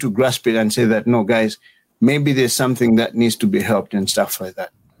 we need to grasp it and say that, no, guys, maybe there's something that needs to be helped and stuff like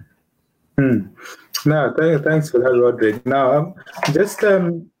that. No, thanks for that, Roderick. Now, just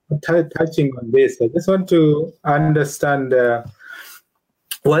touching on this, I just want to understand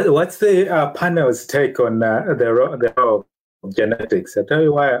what's the panel's take on the role of genetics. I'll tell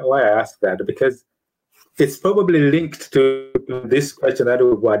you why I ask that, because it's probably linked to this question that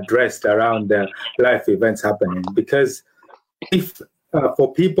we've addressed around life events happening. Because if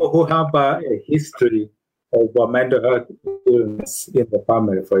for people who have a history of mental health illness in the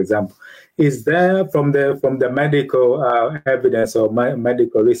family, for example, is there from the medical evidence or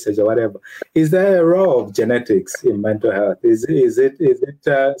medical research or whatever, is there a role of genetics in mental health? Is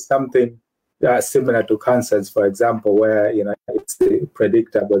it something similar to cancers, for example, where it's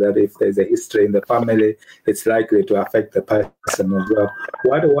predictable that if there's a history in the family, it's likely to affect the person as well?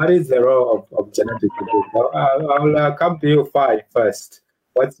 What is the role of genetics? I'll come to you, Fai, first.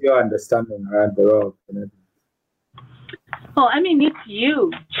 What's your understanding around the role of genetics? Oh, I mean, it's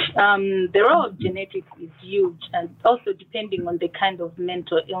huge. The role of genetics is huge, and also depending on the kind of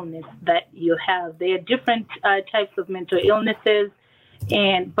mental illness that you have. There are different types of mental illnesses,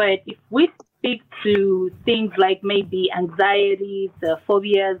 but if we speak to things like maybe anxieties,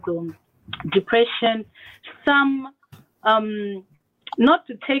 phobias, or depression, some, not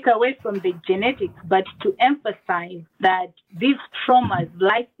to take away from the genetics, but to emphasize that these traumas,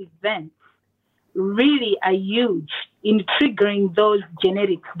 life events, really are huge in triggering those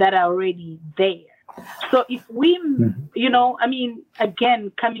genetics that are already there. So if we,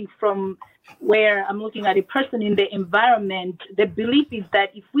 again, coming from where I'm looking at a person in the environment, the belief is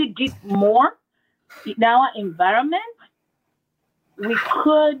that if we did more in our environment, we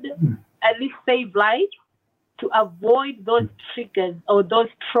could at least save lives to avoid those triggers or those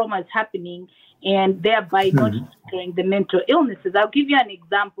traumas happening, and thereby not triggering the mental illnesses. I'll give you an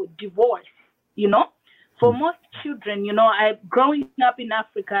example: divorce. For most children, growing up in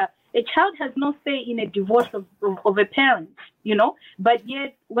Africa, a child has no say in a divorce of a parent, but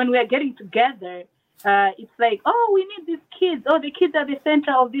yet when we are getting together, it's like, oh, we need these kids. Oh, the kids are the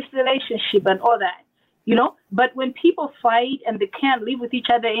center of this relationship and all that, But when people fight and they can't live with each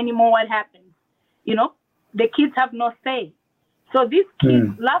other anymore, what happens? The kids have no say. So these kids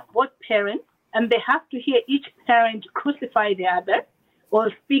love both parents, and they have to hear each parent crucify the other or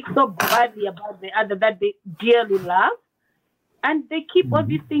speak so badly about the other that they dearly love. And they keep all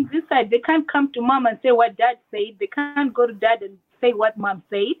these things inside. They can't come to mom and say what dad said. They can't go to dad and say what mom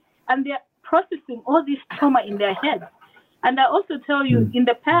said. And they're processing all this trauma in their heads. And I also tell you, in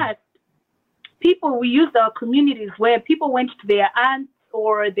the past, we used our communities where people went to their aunts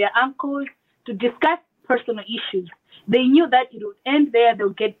or their uncles to discuss personal issues. They knew that it would end there, they'll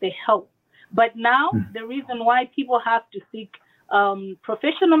get the help. But now, the reason why people have to seek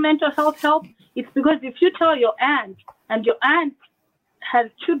professional mental health help, it's because if you tell your aunt, and your aunt has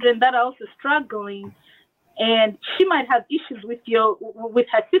children that are also struggling, and she might have issues with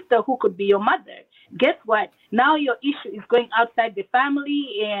her sister who could be your mother. Guess what? Now your issue is going outside the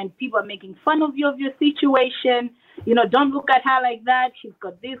family, and people are making fun of your situation. Don't look at her like that. She's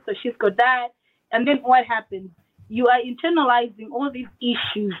got this or she's got that. And then what happens? You are internalizing all these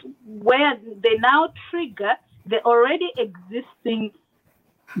issues where they now trigger the already existing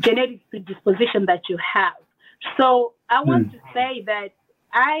genetic predisposition that you have. So I want to say that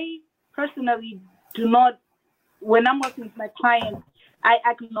I personally do not, when I'm working with my clients, I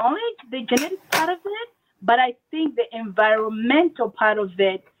acknowledge the genetic part of it, but I think the environmental part of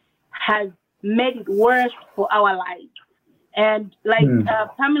it has made it worse for our lives. And like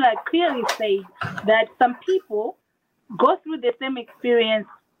Pamela clearly said, that some people go through the same experience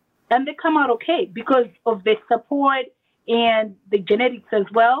and they come out okay because of the support and the genetics as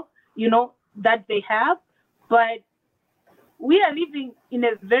well, that they have. But we are living in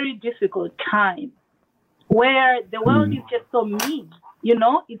a very difficult time where the world is just so mean,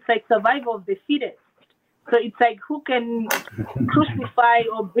 it's like survival of the fittest. So it's like who can crucify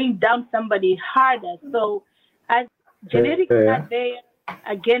or bring down somebody harder. So as genetics are there,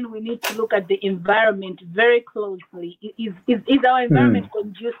 again, we need to look at the environment very closely. Is our environment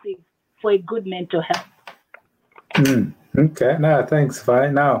conducive for a good mental health? Okay, no, thanks,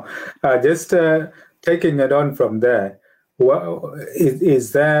 fine. Now, just taking it on from there,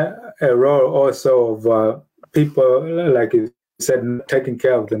 is there a role also of people, like you said, taking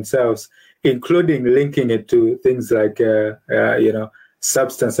care of themselves, including linking it to things like,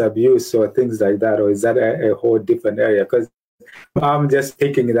 substance abuse or things like that, or is that a whole different area? Because I'm just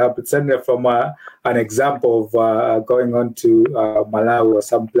picking it up. It's certainly from an example of going on to Malawi or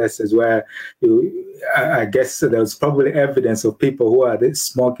some places where I guess there's probably evidence of people who are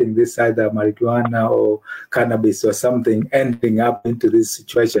smoking this either marijuana or cannabis or something ending up into this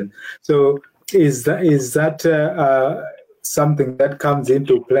situation. So is that something that comes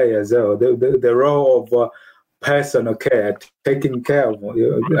into play as well? The role of personal care, taking care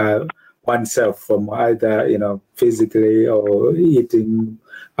of oneself from either physically or eating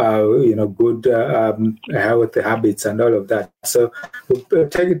good healthy habits and all of that. So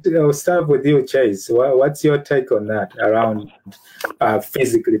I'll start with you, Chase. What's your take on that around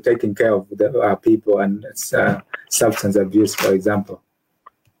physically taking care of the people and substance abuse, for example?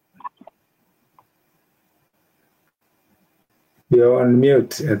 You're on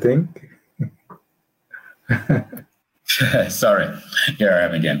mute, I think. Sorry, here I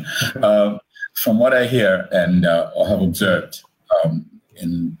am again. From what I hear and or have observed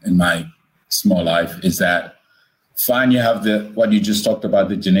in my small life is that fine, you have what you just talked about,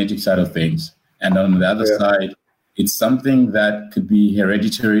 the genetic side of things, and on the other side, it's something that could be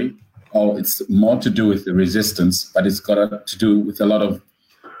hereditary, or it's more to do with the resistance, but it's got to do with a lot of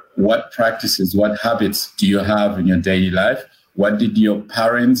what practices, what habits do you have in your daily life? What did your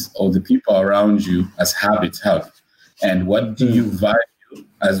parents or the people around you as habits have? And what do you value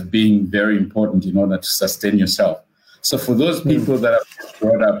as being very important in order to sustain yourself? So for those people that are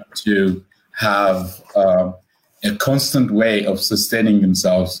brought up to have a constant way of sustaining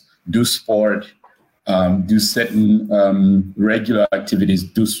themselves, do sport, do certain regular activities,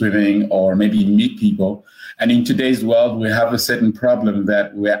 do swimming, or maybe meet people. And in today's world, we have a certain problem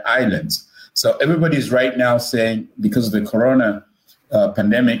that we're islands. So everybody's right now saying, because of the corona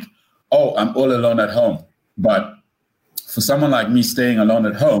pandemic, oh, I'm all alone at home. But for someone like me staying alone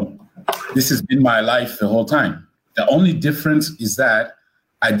at home, this has been my life the whole time. The only difference is that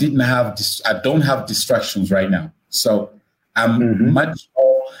I don't have distractions right now. So I'm much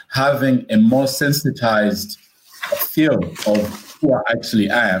more having a more sensitized feel of who I actually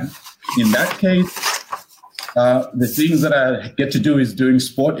am. In that case, the things that I get to do is doing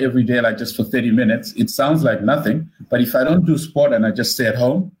sport every day, like just for 30 minutes. It sounds like nothing, but if I don't do sport and I just stay at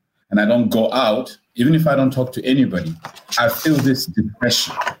home and I don't go out, even if I don't talk to anybody, I feel this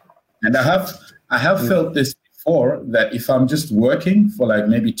depression. And I have felt this before, that if I'm just working for like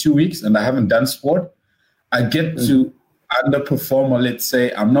maybe 2 weeks and I haven't done sport, I get to underperform, or let's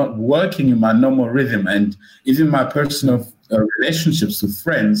say I'm not working in my normal rhythm. And even my personal relationships with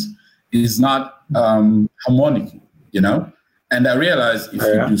friends is not harmonic, you know? And I realize if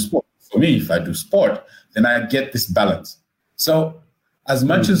you do sport, for me, if I do sport, then I get this balance. So as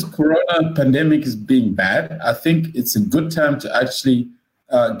much as Corona pandemic is being bad, I think it's a good time to actually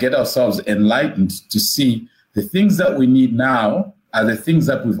get ourselves enlightened to see the things that we need now are the things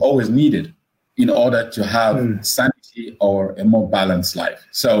that we've always needed in order to have sanity or a more balanced life.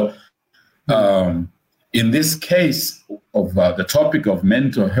 So in this case of the topic of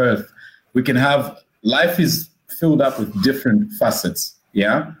mental health, we can have, life is filled up with different facets,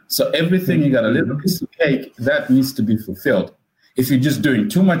 yeah? So everything, you got a little piece of cake that needs to be fulfilled. If you're just doing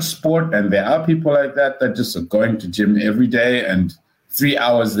too much sport, and there are people like that just are going to gym every day and 3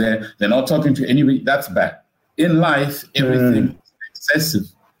 hours there, they're not talking to anybody, that's bad. In life, everything excessive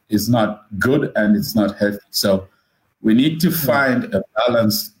is not good and it's not healthy. So we need to find a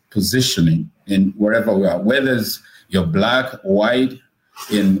balanced positioning in wherever we are, whether you're black, white,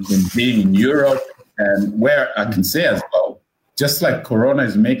 in being in Europe, and where I can say as well, just like Corona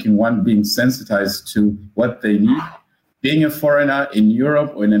is making one being sensitized to what they need, being a foreigner in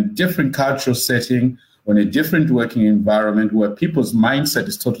Europe or in a different cultural setting or in a different working environment where people's mindset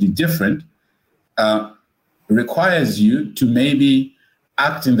is totally different, requires you to maybe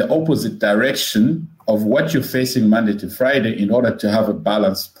act in the opposite direction of what you're facing Monday to Friday in order to have a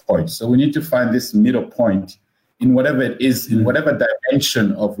balanced point. So we need to find this middle point in whatever it is, in whatever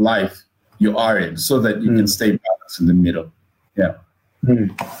dimension of life you are in, so that you can stay balanced in the middle. Yeah.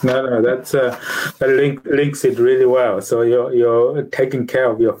 No, that's that links it really well. So you're taking care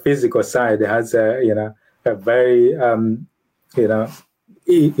of your physical side. It has a very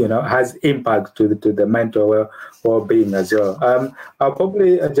has impact to the mental well-being as well. I'll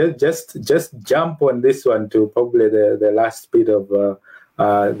probably just jump on this one to probably the last bit of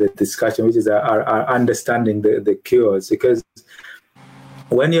the discussion, which is our understanding the cures, because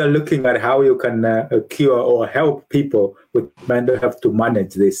when you're looking at how you can cure or help people with mental health to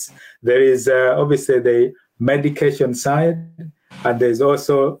manage this, there is obviously the medication side, and there's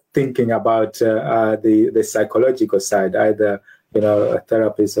also thinking about the psychological side, either a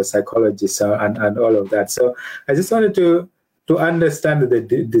therapist or psychologist and all of that. So I just wanted to understand the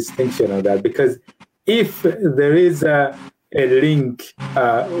distinction of that, because if there is a link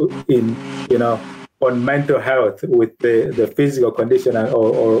in on mental health with the physical condition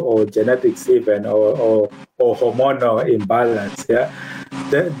or genetics even or hormonal imbalance,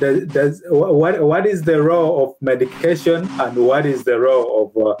 what is the role of medication and what is the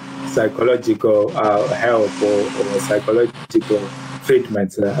role of psychological help or psychological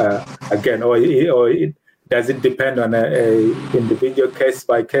treatments again, or does it depend on a individual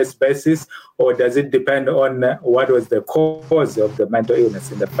case-by-case basis, or does it depend on what was the cause of the mental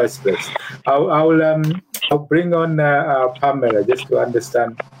illness in the first place? I'll bring on Pamela just to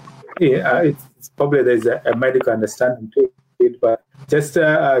understand. It's probably there's a medical understanding to it, but just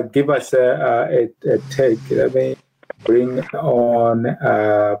give us a take. Let me bring on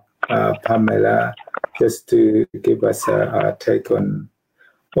Pamela just to give us a take on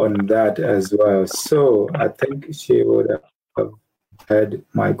that as well. So I think she would have heard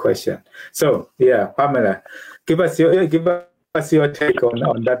my question. So Pamela, give us your take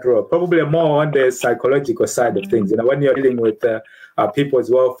on that role. Probably more on the psychological side of things. When you're dealing with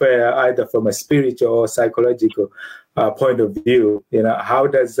people's welfare, either from a spiritual or psychological point of view, how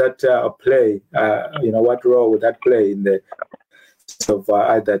does that play? What role would that play in the of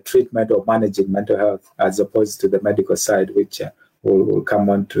either treatment or managing mental health, as opposed to the medical side, which we'll come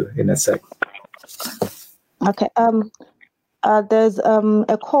on to in a sec. Okay. There's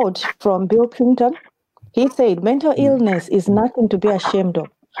a quote from Bill Clinton. He said, "Mental illness is nothing to be ashamed of,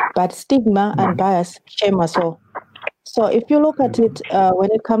 but stigma and bias shame us all." So if you look at it,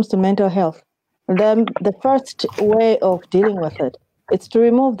 when it comes to mental health, then the first way of dealing with it is to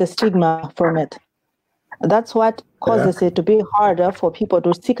remove the stigma from it. That's what causes it to be harder for people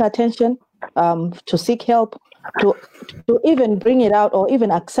to seek attention, to seek help, to even bring it out or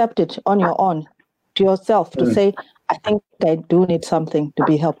even accept it on your own to yourself, to say, I think I do need something to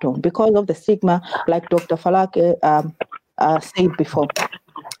be helped on, because of the stigma, like Dr. Falak said before.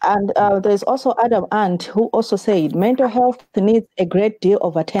 And there's also Adam Ant, who also said mental health needs a great deal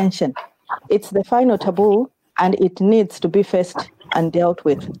of attention. It's the final taboo and it needs to be faced and dealt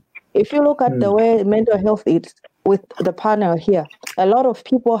with. If you look at the way mental health is with the panel here, a lot of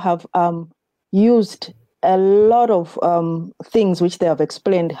people have used a lot of things which they have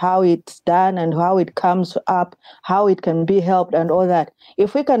explained, how it's done and how it comes up, how it can be helped and all that.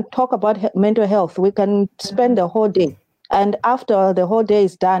 If we can talk about mental health, we can spend the whole day. And after the whole day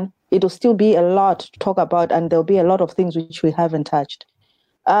is done, it will still be a lot to talk about, and there'll be a lot of things which we haven't touched.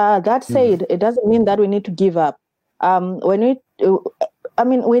 That said, it doesn't mean that we need to give up. We need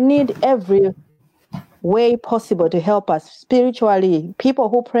every way possible to help us spiritually. People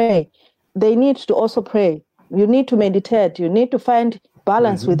who pray, they need to also pray. You need to meditate. You need to find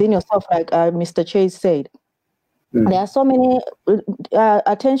balance within yourself, like Mr. Chase said. There are so many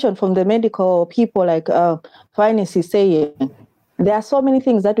attention from the medical people, like Finance is saying. There are so many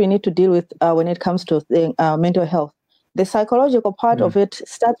things that we need to deal with when it comes to mental health. The psychological part of it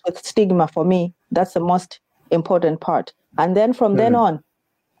starts with stigma for me. That's the most important part. And then from then on,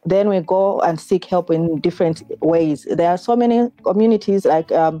 then we go and seek help in different ways. There are so many communities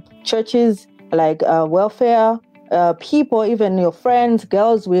like churches, like welfare, people, even your friends,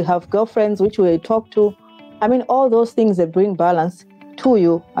 girls, we have girlfriends which we talk to. I mean, all those things, they bring balance to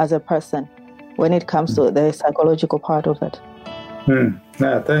you as a person when it comes to the psychological part of it.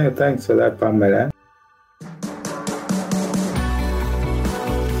 Thanks for that, Pamela.